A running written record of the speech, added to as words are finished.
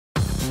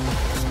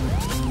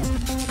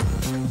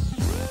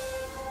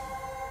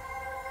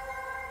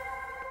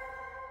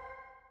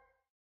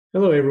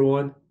Hello,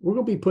 everyone. We're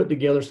going to be putting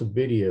together some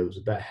videos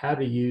about how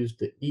to use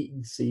the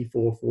Eaton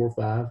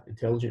C445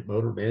 Intelligent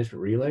Motor Management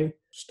Relay.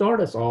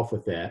 Start us off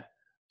with that.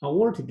 I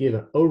wanted to give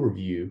an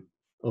overview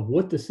of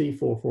what the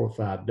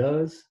C445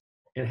 does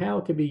and how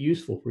it can be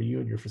useful for you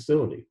and your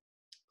facility.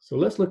 So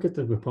let's look at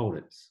the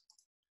components.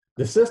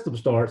 The system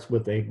starts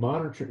with a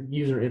monitor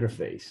user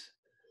interface.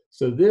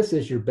 So this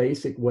is your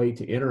basic way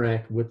to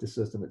interact with the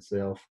system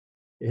itself.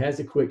 It has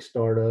a quick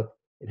startup.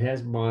 It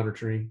has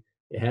monitoring.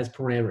 It has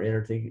parameter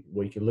editing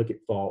where you can look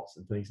at faults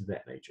and things of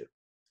that nature.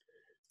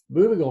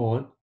 Moving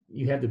on,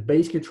 you have the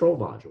base control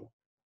module.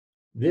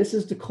 This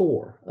is the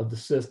core of the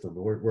system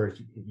where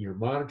your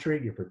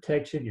monitoring, your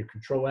protection, your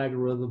control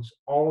algorithms,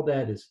 all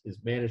that is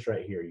managed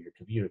right here. Your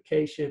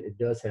communication, it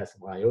does have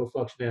some I/O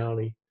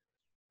functionality.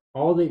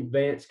 All the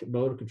advanced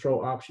motor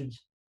control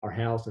options are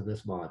housed in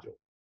this module.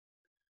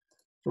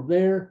 From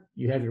there,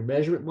 you have your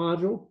measurement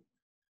module.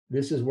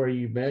 This is where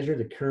you measure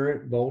the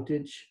current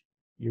voltage,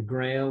 your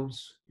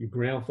grounds, your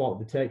ground fault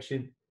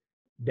detection.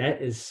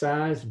 That is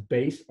sized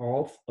based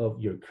off of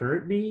your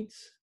current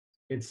needs.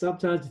 And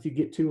sometimes if you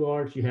get too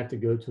large, you have to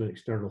go to an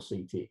external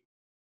CT.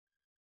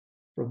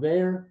 From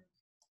there,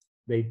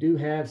 they do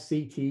have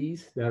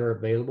CTs that are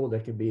available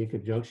that can be in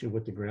conjunction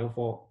with the ground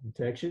fault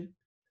detection.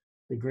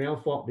 The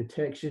ground fault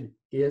detection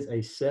is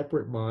a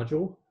separate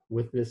module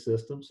with this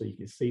system, so you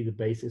can see the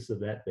basis of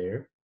that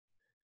there.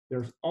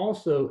 There's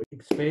also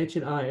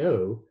expansion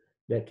I/O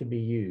that can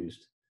be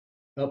used,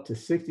 up to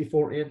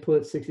 64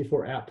 inputs,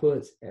 64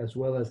 outputs, as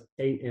well as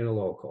 8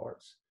 analog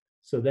cards.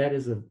 So that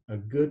is a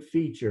good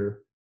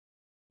feature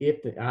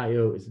if the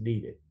I/O is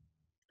needed.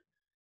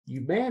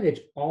 You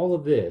manage all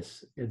of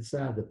this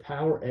inside the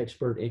Power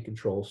Expert and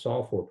Control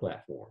software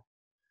platform.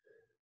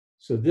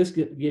 So this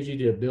gives you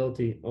the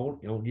ability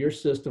on your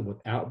system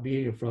without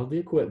being in front of the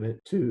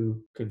equipment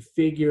to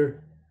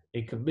configure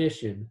and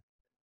commission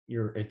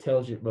your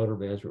intelligent motor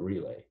management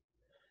relay.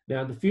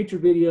 Now, in the future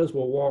videos,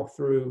 we'll walk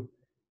through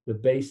the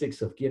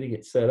basics of getting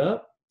it set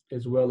up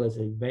as well as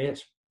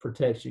advanced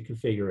protection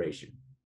configuration.